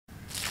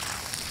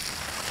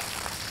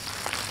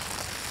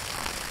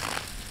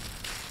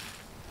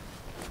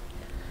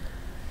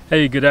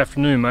Hey, good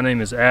afternoon. My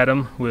name is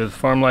Adam with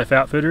Farm Life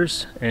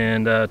Outfitters,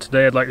 and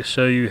today I'd like to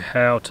show you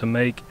how to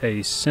make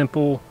a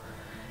simple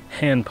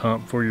hand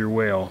pump for your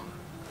well.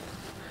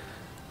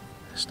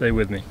 Stay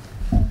with me.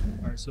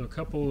 Alright, so a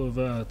couple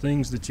of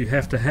things that you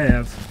have to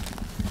have.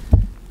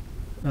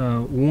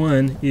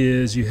 One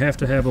is you have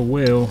to have a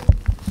well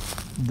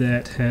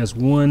that has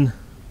one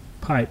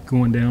pipe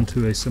going down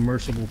to a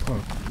submersible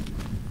pump.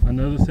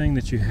 Another thing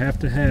that you have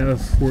to have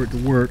for it to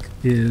work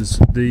is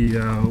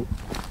the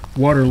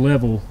water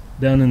level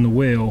down in the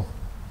well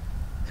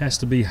has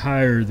to be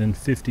higher than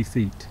 50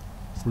 feet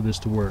for this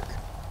to work.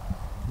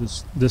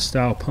 This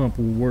style pump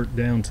will work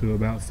down to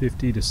about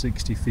 50 to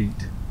 60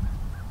 feet.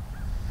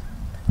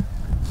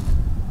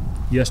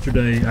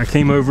 Yesterday I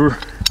came over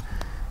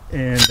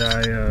and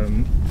I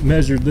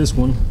measured this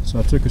one. So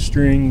I took a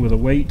string with a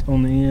weight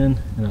on the end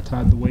and I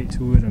tied the weight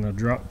to it and I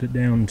dropped it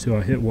down until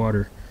I hit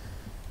water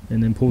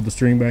and then pulled the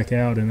string back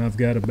out, and I've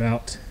got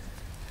about,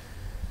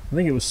 I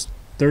think it was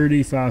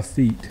 35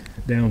 feet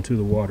down to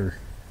the water.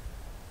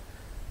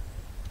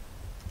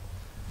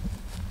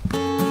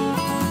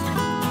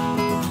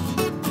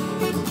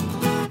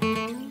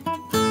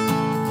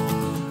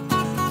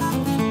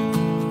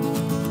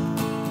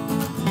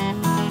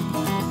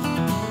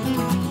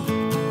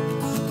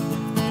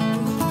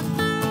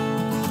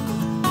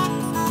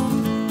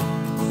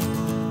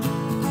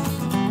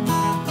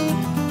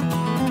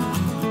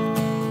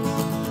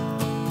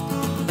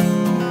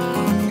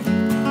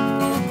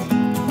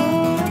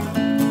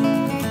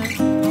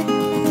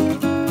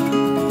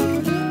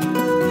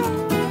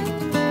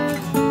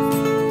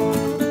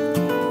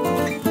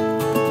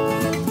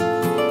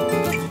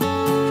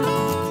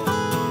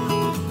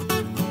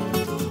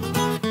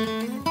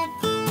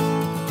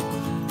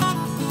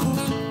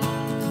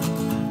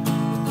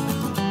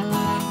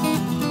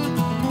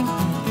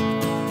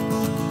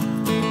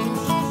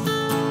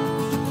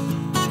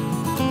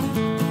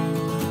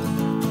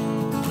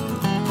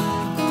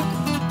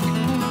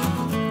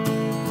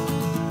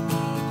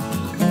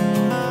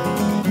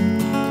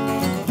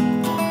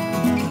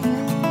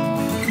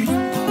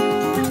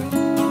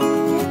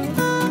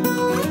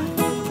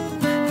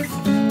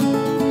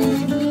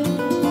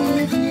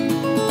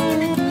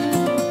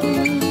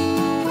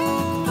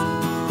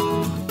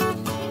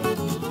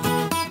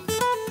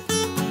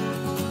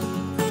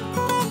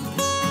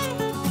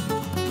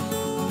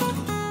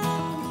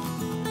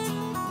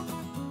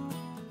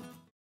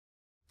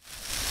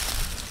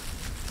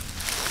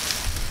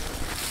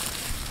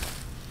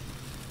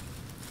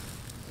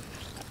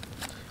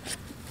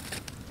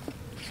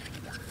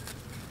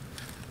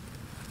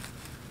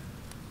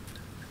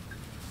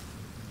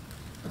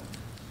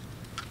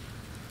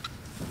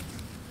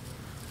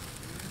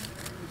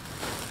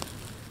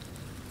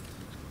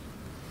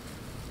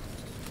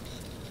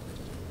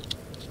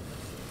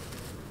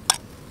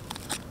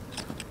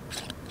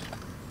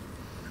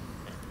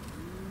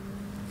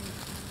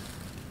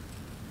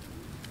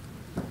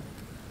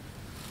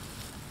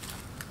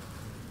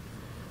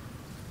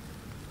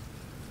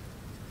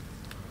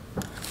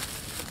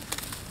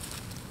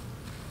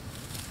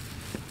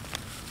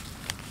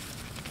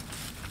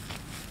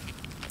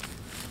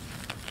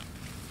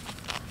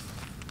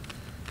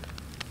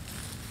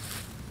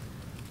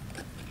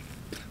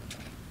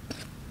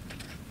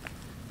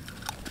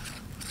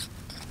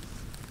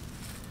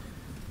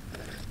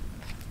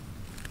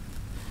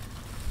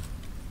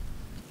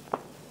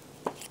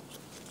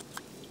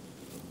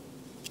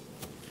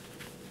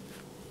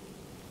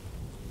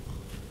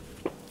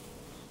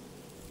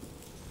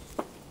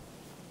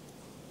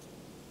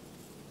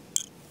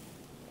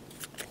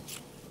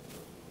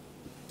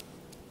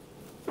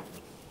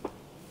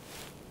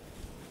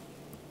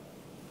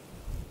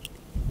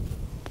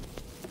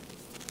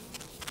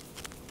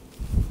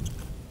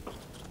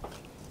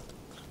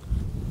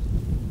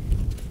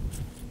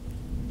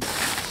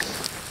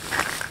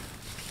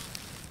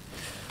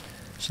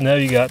 So now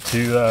you got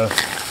to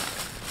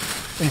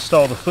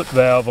install the foot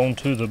valve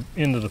onto the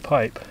end of the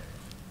pipe.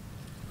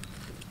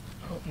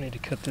 I need to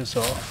cut this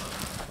off.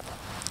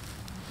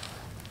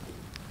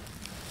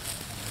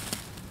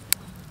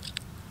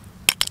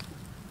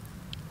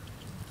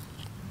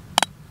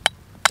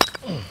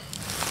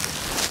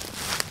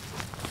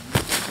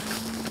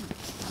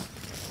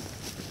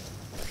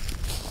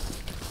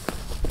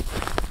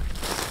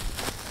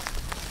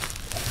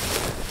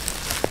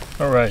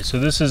 Alright, so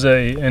this is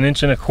an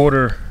 1.25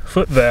 inch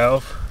foot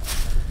valve.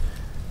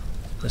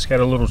 It's got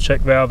a little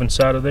check valve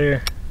inside of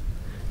there,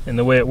 and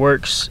the way it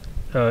works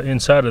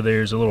inside of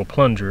there is a little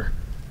plunger,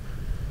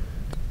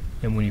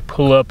 and when you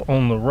pull up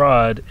on the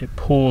rod it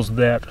pulls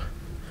that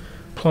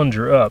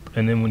plunger up,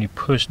 and then when you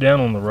push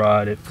down on the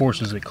rod it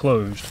forces it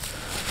closed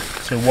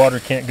so water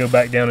can't go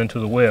back down into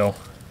the well.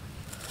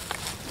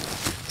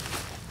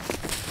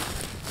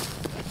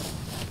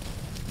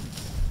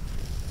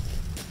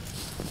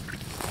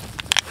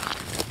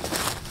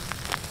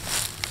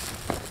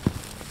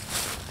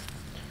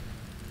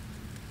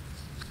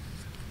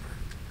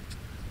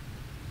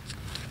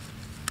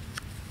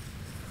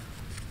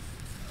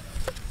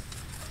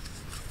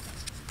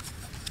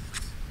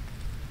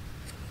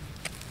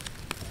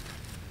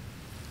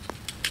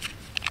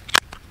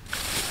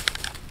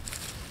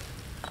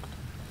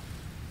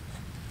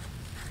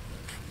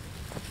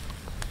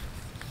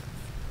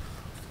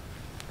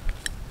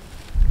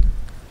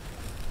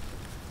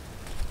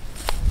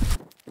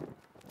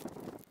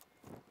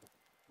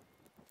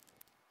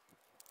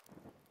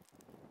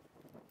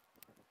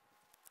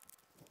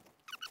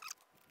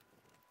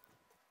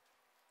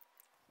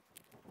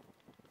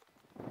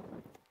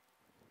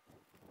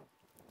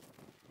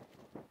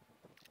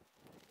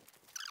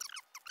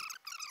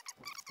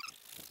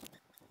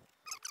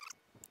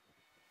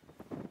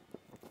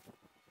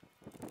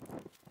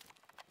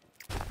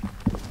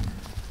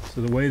 So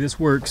the way this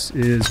works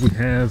is we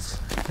have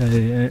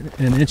an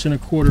 1.25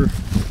 inch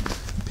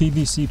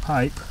PVC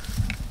pipe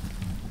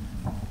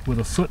with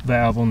a foot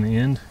valve on the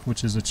end,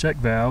 which is a check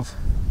valve.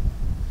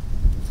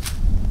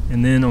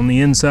 And then on the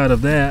inside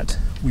of that,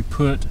 we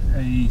put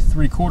a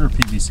 3/4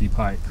 PVC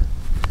pipe,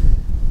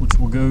 which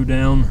will go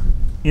down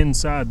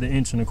inside the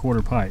 1.25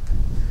 inch pipe.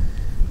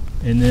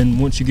 And then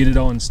once you get it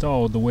all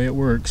installed, the way it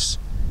works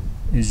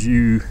is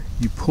you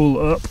pull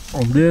up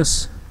on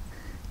this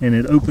and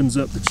it opens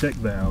up the check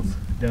valve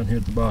down here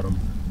at the bottom.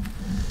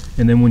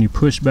 And then when you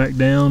push back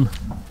down,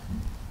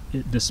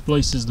 it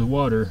displaces the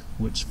water,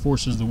 which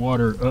forces the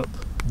water up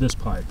this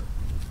pipe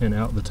and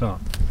out the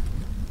top.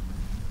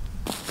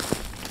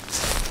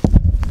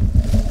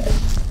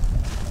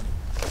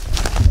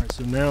 Alright,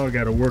 so now I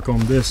got to work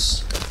on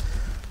this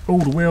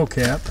old well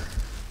cap.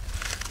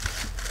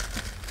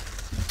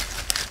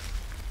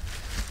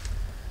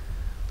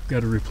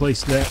 Got to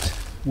replace that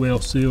well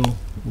seal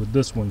with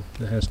this one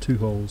that has 2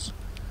 holes.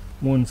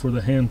 One for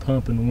the hand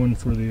pump and one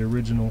for the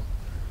original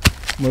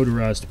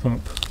motorized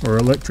pump or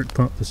electric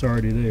pump that's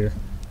already there.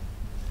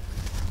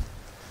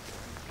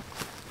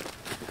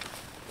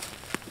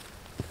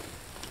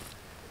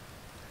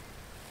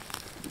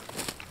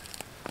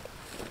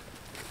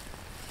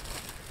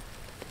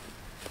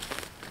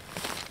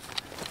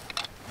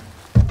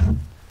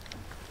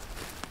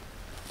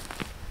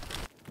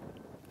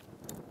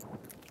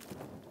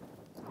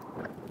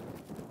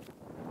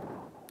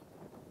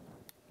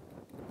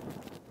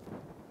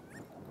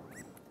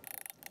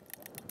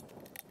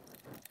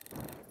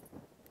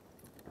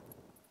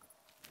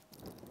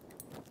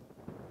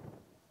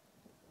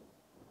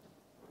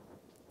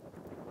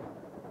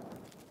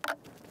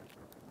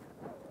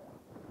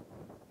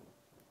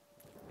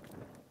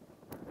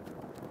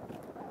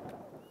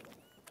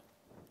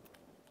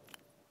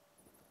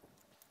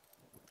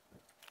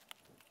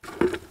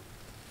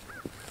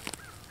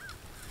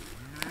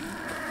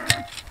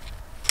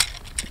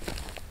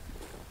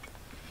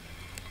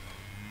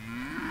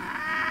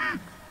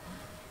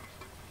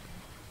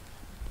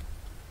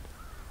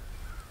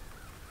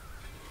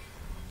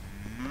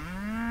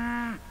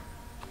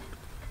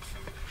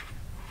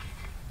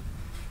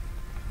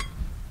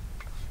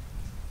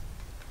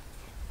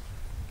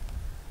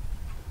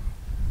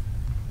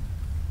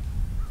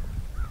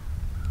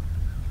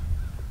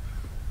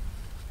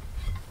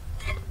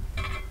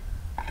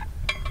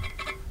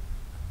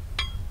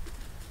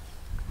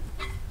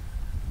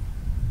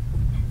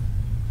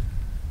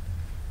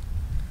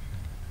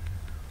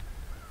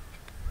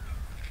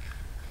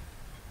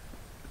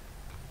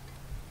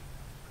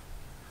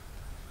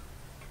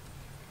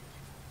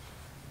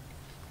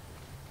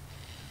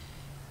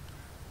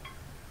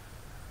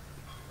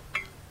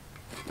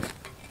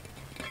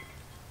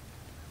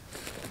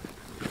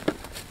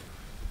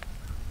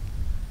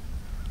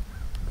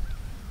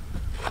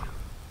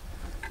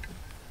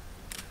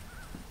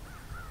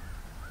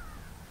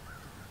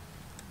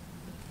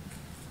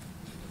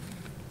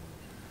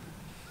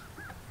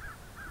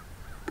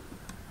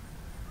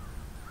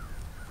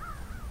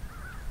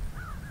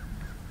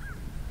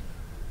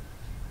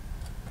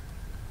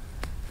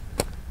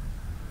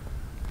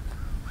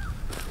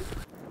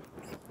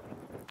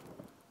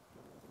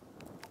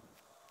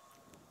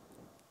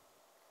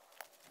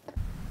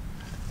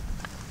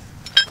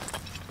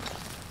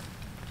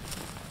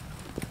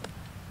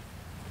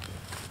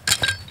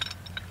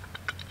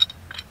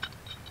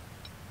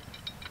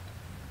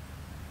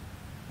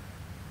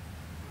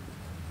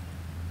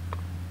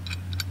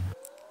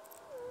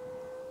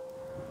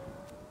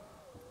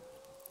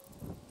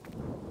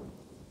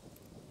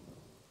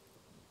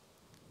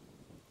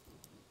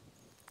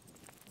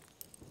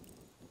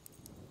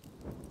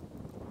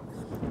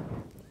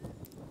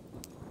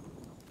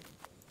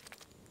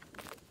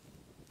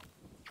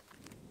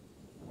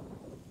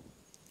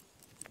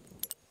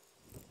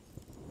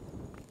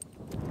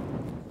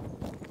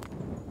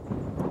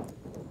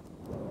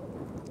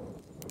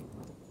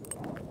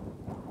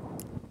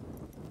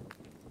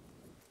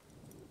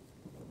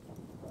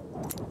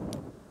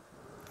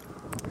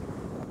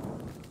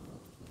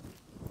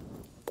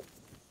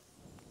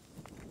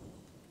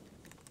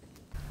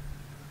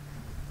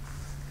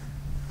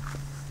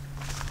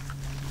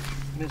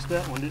 Missed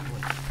that one, didn't we?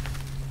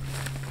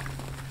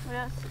 What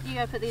else? You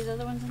gotta put these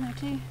other ones in there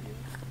too?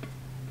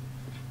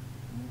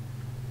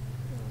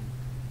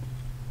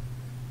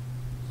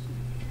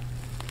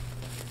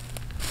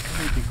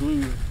 I need to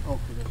glue it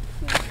off of the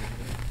floor.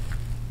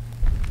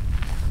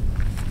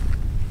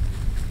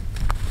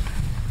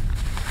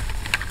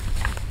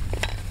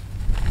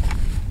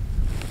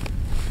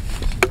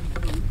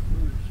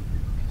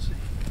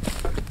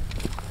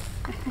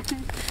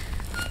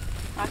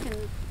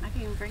 I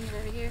can bring it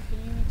over here if you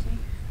need me to.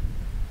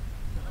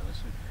 No, that's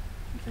okay.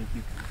 You think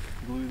you can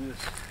glue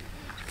this?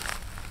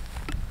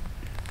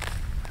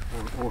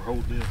 Or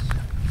hold this?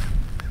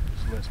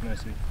 It's less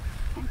messy.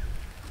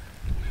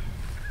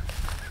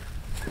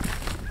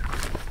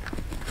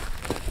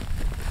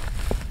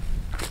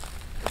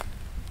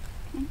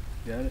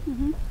 Got it?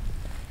 Mm-hmm.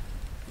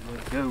 Let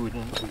it go, we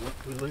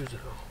lose it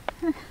all.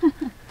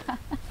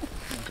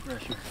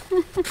 pressure.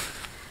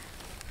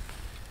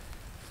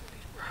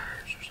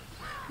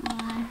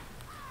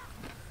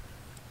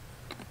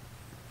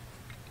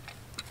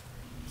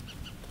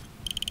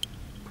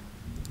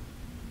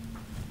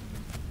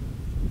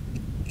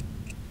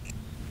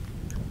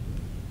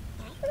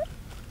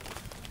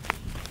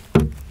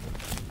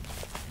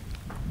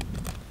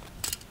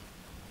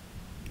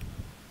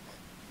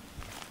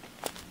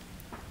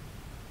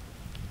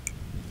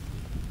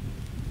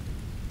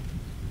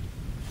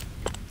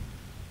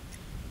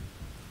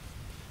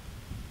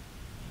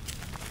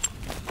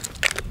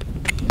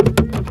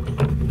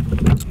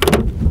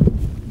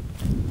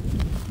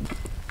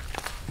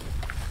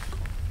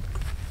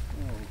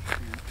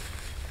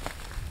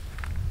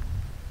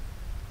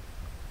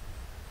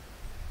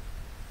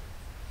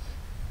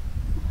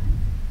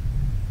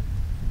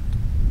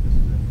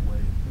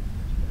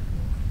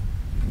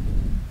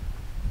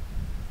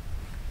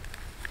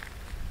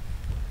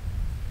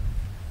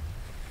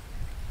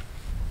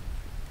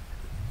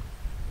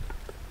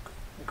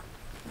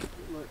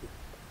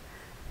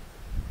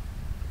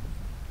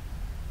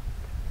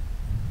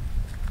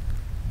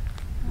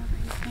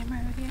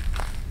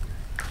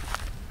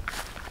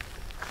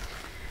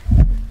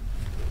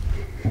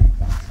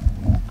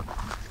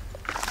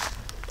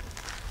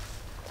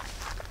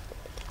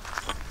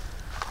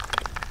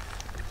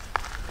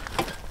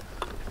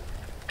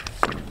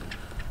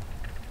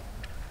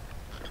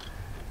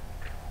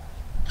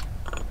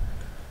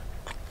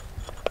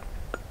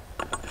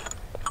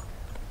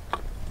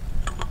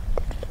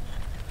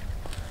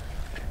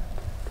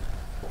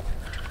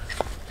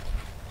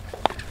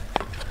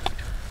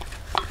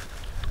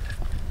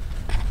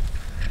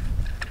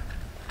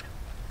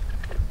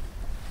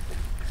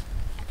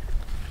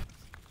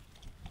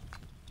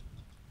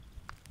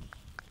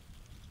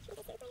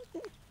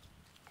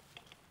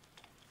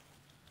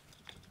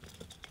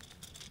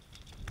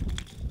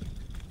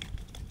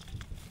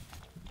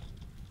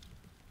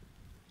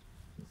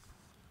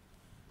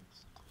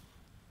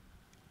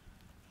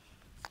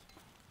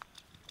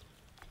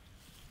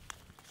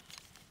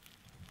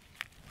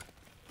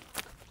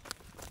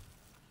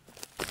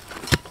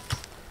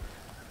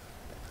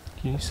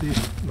 Can you see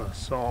my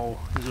saw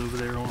is over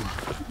there on?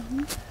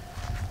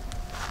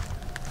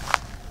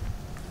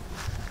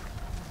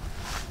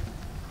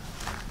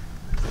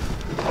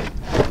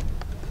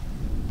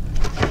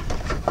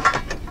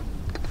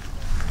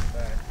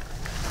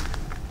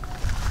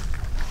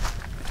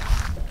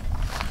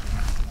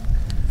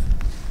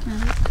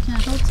 Can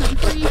I hold something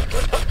for you?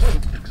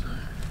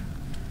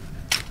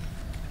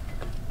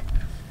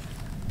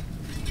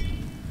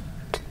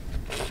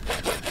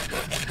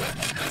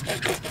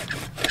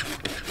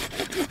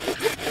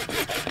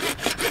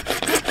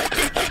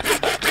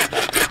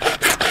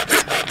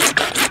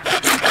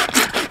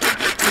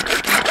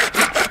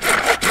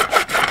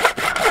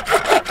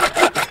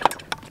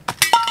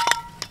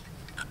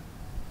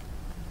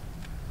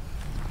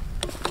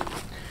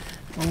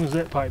 As long as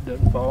that pipe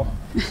doesn't fall.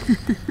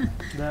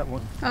 That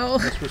one. Oh.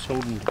 That's what's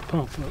holding the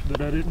pump up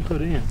that I didn't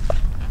put in.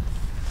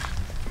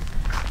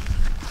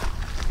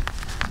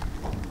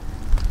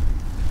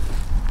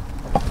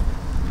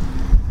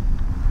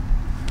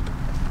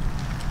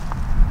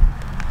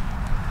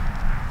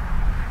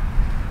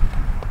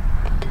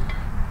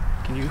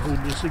 Can you hold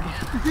this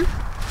again?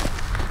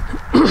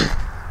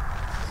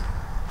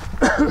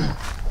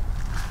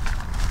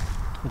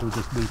 It'll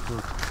just be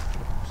for.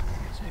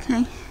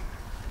 Okay.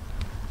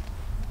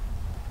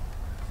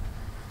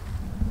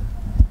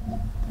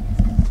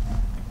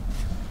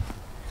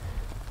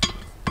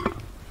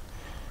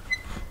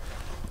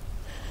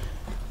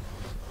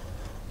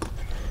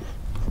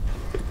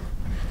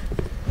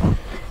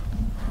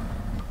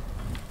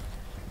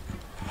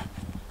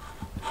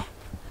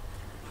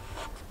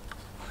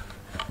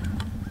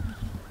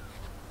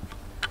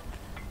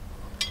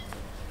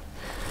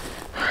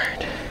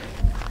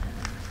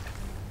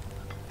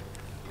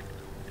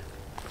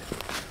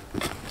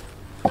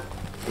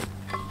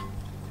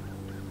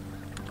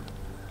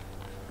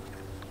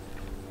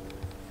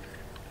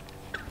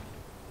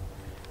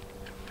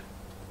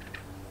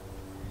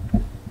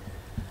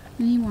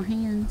 We need more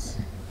hands.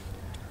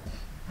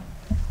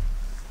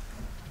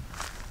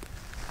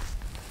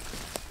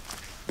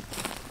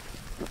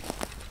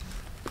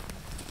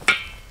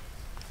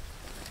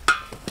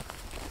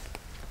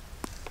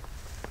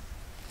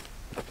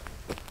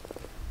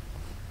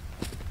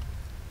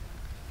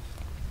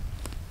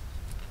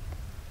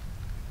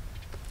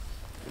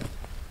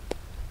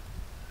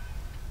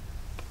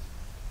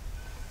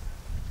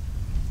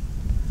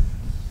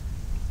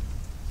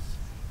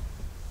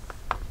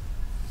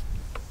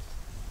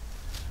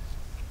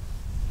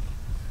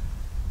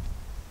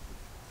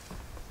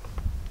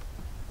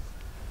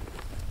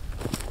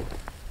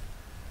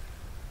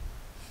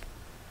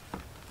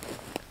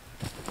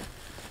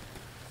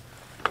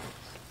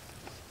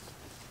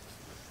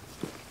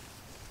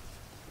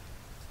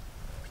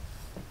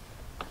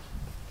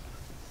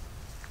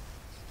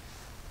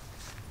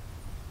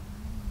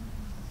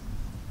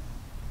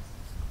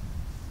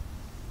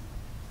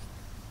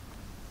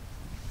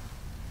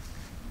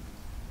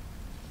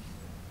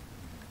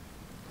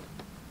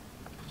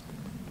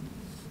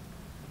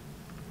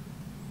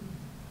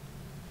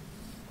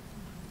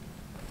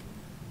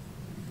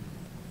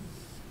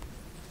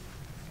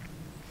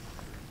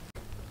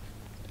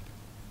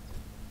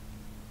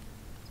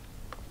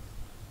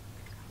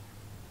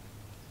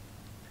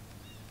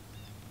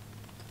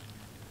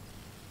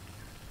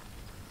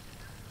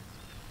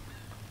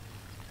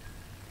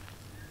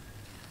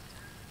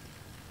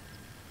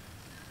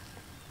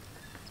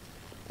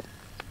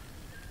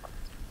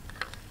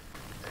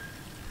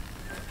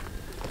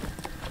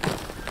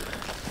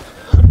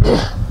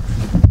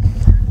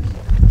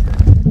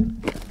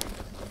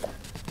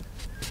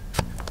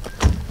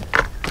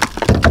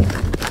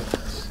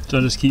 So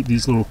I just keep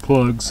these little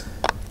plugs,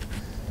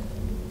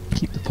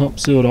 keep the pump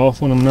sealed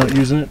off when I'm not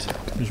using it.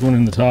 There's one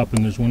in the top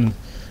and there's one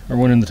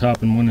in the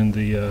top and one in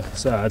the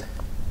side.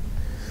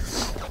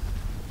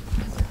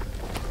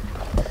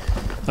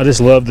 I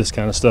just love this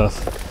kind of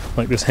stuff,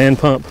 like this hand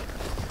pump.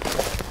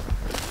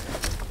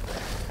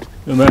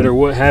 No matter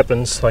what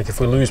happens, like if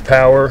we lose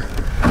power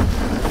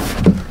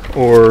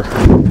or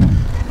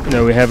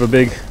we have a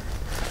big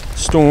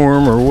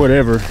storm or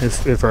whatever,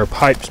 if our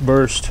pipes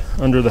burst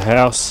under the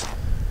house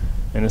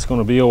and it's going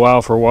to be a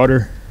while for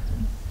water,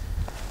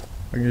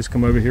 I can just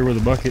come over here with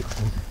a bucket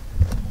and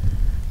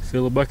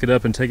fill a bucket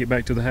up and take it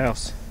back to the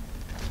house.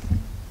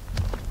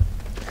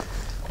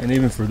 And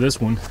even for this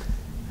one,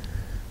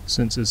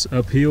 since it's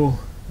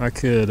uphill, I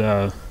could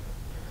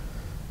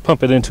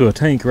pump it into a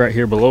tank right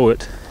here below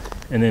it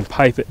and then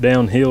pipe it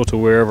downhill to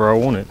wherever I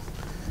want it.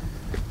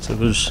 So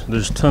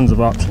there's tons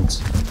of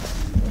options.